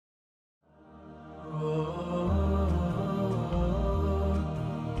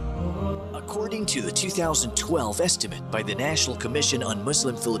According to the 2012 estimate by the National Commission on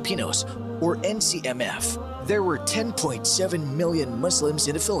Muslim Filipinos, or NCMF, there were 10.7 million Muslims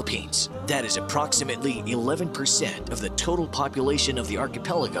in the Philippines. That is approximately 11% of the total population of the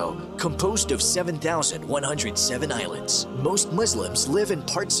archipelago, composed of 7,107 islands. Most Muslims live in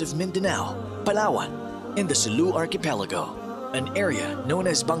parts of Mindanao, Palawan, and the Sulu archipelago, an area known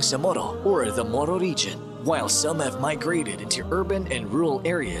as Bangsamoro or the Moro region, while some have migrated into urban and rural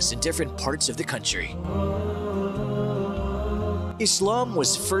areas in different parts of the country. Islam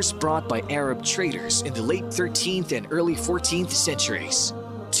was first brought by Arab traders in the late 13th and early 14th centuries.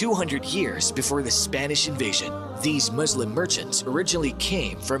 200 years before the Spanish invasion, these Muslim merchants originally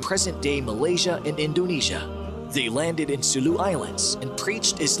came from present-day Malaysia and Indonesia. They landed in Sulu Islands and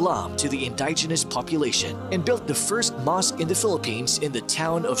preached Islam to the indigenous population and built the first mosque in the Philippines in the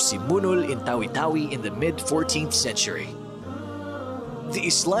town of Simunul in Tawi-Tawi in the mid-14th century. The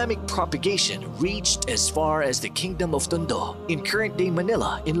Islamic propagation reached as far as the Kingdom of Tondo in current-day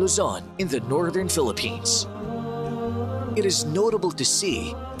Manila in Luzon in the northern Philippines. It is notable to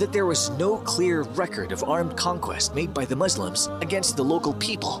see that there was no clear record of armed conquest made by the Muslims against the local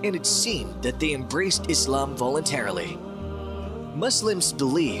people, and it seemed that they embraced Islam voluntarily. Muslims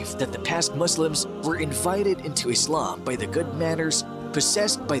believe that the past Muslims were invited into Islam by the good manners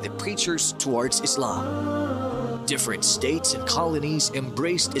possessed by the preachers towards Islam. Different states and colonies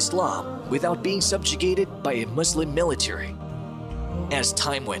embraced Islam without being subjugated by a Muslim military. As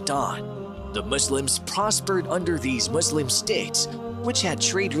time went on, the Muslims prospered under these Muslim states, which had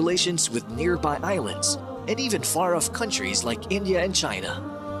trade relations with nearby islands and even far-off countries like India and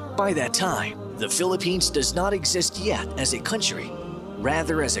China. By that time, the Philippines does not exist yet as a country,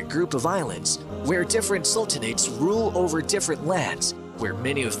 rather as a group of islands where different sultanates rule over different lands, where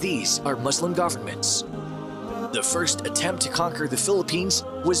many of these are Muslim governments. The first attempt to conquer the Philippines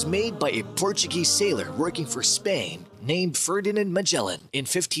was made by a Portuguese sailor working for Spain named Ferdinand Magellan in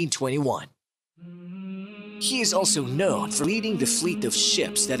 1521. He is also known for leading the fleet of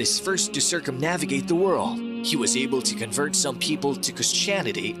ships that is first to circumnavigate the world. He was able to convert some people to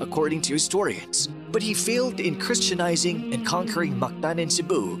Christianity according to historians, but he failed in Christianizing and conquering Mactan and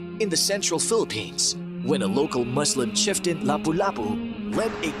Cebu in the central Philippines when a local Muslim chieftain, Lapu-Lapu,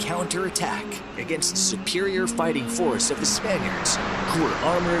 led a counterattack against the superior fighting force of the Spaniards, who were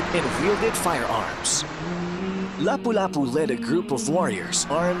armored and wielded firearms. Lapu-Lapu led a group of warriors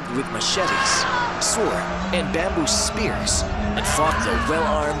armed with machetes, sword, and bamboo spears and fought the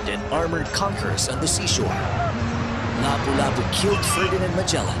well-armed and armored conquerors on the seashore. Lapu-Lapu killed Ferdinand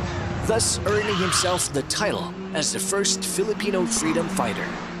Magellan, thus earning himself the title as the first Filipino freedom fighter.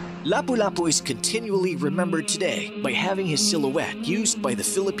 Lapu-Lapu is continually remembered today by having his silhouette used by the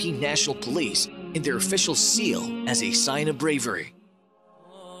Philippine National Police in their official seal as a sign of bravery.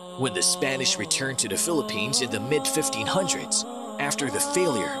 When the Spanish returned to the Philippines in the mid-1500s, after the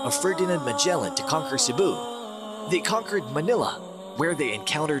failure of Ferdinand Magellan to conquer Cebu, they conquered Manila, where they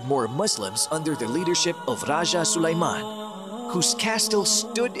encountered more Muslims under the leadership of Raja Sulaiman, whose castle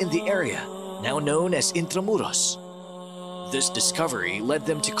stood in the area now known as Intramuros. This discovery led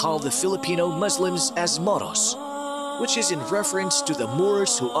them to call the Filipino Muslims as Moros, which is in reference to the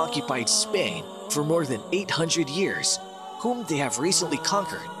Moors who occupied Spain for more than 800 years, whom they have recently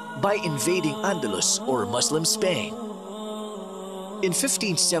conquered by invading Andalus or Muslim Spain. In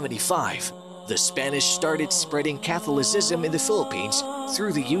 1575, the Spanish started spreading Catholicism in the Philippines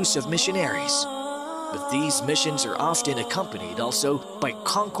through the use of missionaries. But these missions are often accompanied also by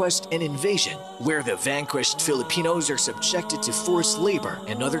conquest and invasion, where the vanquished Filipinos are subjected to forced labor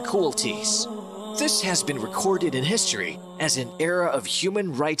and other cruelties. This has been recorded in history as an era of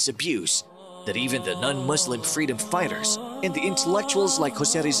human rights abuse that even the non-Muslim freedom fighters and the intellectuals like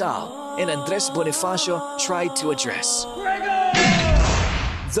Jose Rizal and Andres Bonifacio tried to address.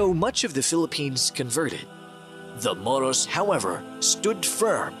 Though much of the Philippines converted, the Moros, however, stood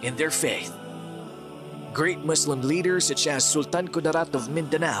firm in their faith. Great Muslim leaders such as Sultan Kudarat of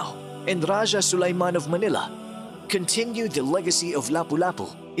Mindanao and Raja Sulaiman of Manila continued the legacy of Lapu-Lapu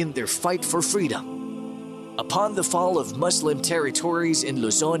in their fight for freedom. Upon the fall of Muslim territories in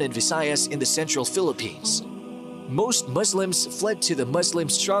Luzon and Visayas in the central Philippines, most Muslims fled to the Muslim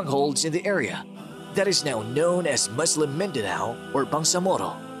strongholds in the area that is now known as Muslim Mindanao or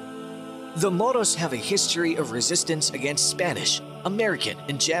Bangsamoro. The Moros have a history of resistance against Spanish, American,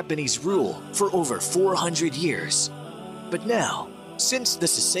 and Japanese rule for over 400 years. But now, since the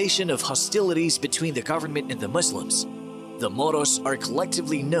cessation of hostilities between the government and the Muslims, the Moros are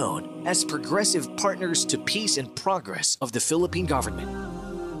collectively known as progressive partners to peace and progress of the Philippine government.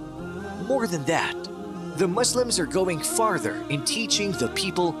 More than that, The Muslims are going farther in teaching the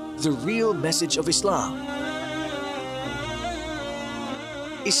people the real message of Islam.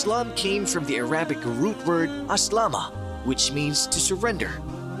 Islam came from the Arabic root word aslama, which means to surrender,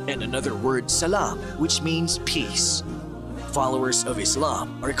 and another word salam, which means peace. Followers of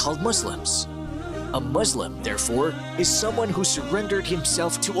Islam are called Muslims. A Muslim, therefore, is someone who surrendered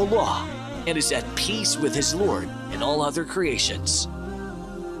himself to Allah and is at peace with his Lord and all other creations.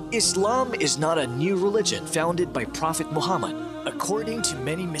 Islam is not a new religion founded by Prophet Muhammad, according to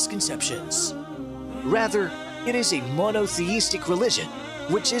many misconceptions. Rather, it is a monotheistic religion,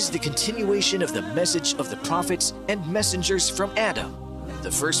 which is the continuation of the message of the prophets and messengers from Adam, the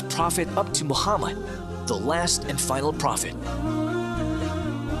first prophet, up to Muhammad, the last and final prophet.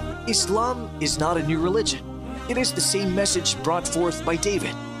 Islam is not a new religion. It is the same message brought forth by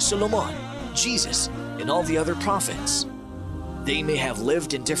David, Solomon, Jesus, and all the other prophets. They may have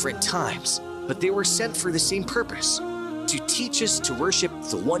lived in different times, but they were sent for the same purpose, to teach us to worship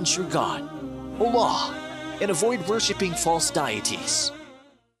the one true God, Allah, and avoid worshiping false deities.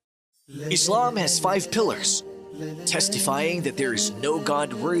 Islam has 5 pillars, testifying that there is no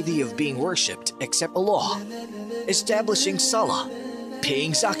God worthy of being worshipped except Allah, establishing Salah,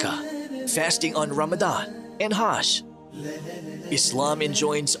 paying Zakah, fasting on Ramadan, and Hajj. Islam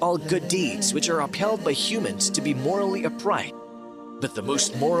enjoins all good deeds which are upheld by humans to be morally upright, but the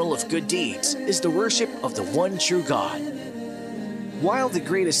most moral of good deeds is the worship of the one true God. While the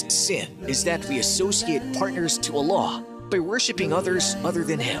greatest sin is that we associate partners to Allah by worshipping others other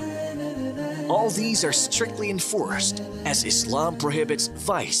than Him. All these are strictly enforced, as Islam prohibits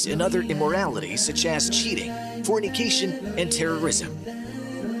vice and other immoralities such as cheating, fornication, and terrorism.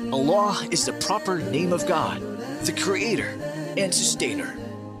 Allah is the proper name of God, the Creator and Sustainer.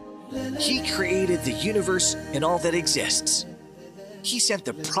 He created the universe and all that exists. He sent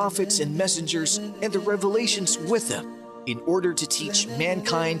the prophets and messengers and the revelations with them in order to teach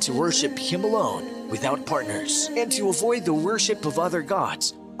mankind to worship Him alone without partners, and to avoid the worship of other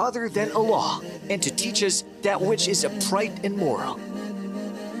gods other than Allah, and to teach us that which is upright and moral.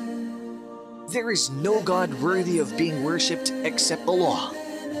 There is no God worthy of being worshipped except Allah.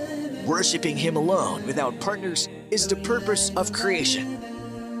 Worshipping Him alone without partners is the purpose of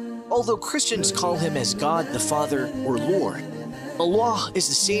creation. Although Christians call Him as God the Father or Lord, Allah is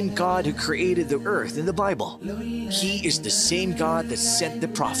the same God who created the earth in the Bible. He is the same God that sent the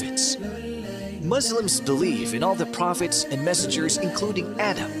prophets. Muslims believe in all the prophets and messengers, including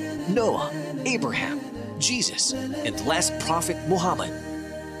Adam, Noah, Abraham, Jesus, and the last prophet Muhammad.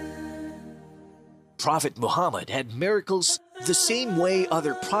 Prophet Muhammad had miracles the same way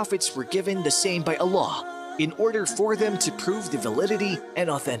other prophets were given the same by Allah, in order for them to prove the validity and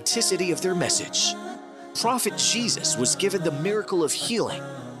authenticity of their message. Prophet Jesus was given the miracle of healing,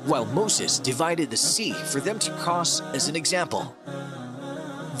 while Moses divided the sea for them to cross as an example.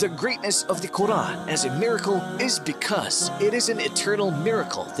 The greatness of the Quran as a miracle is because it is an eternal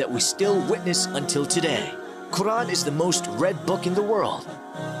miracle that we still witness until today. Quran is the most read book in the world,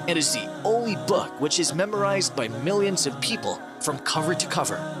 and is the only book which is memorized by millions of people from cover to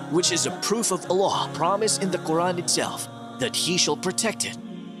cover, which is a proof of Allah's promise in the Quran itself that He shall protect it,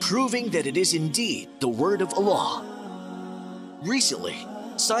 proving that it is indeed the word of Allah. Recently,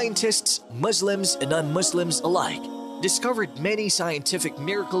 scientists, Muslims and non-Muslims alike, discovered many scientific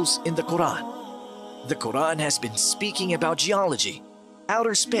miracles in the Quran. The Quran has been speaking about geology,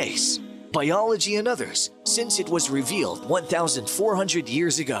 outer space, biology and others since it was revealed 1,400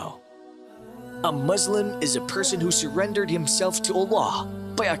 years ago. A Muslim is a person who surrendered himself to Allah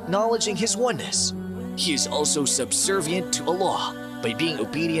by acknowledging His oneness. He is also subservient to Allah by being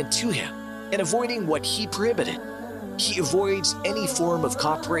obedient to Him and avoiding what He prohibited. He avoids any form of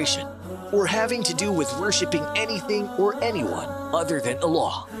cooperation or having to do with worshipping anything or anyone other than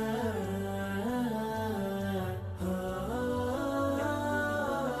Allah.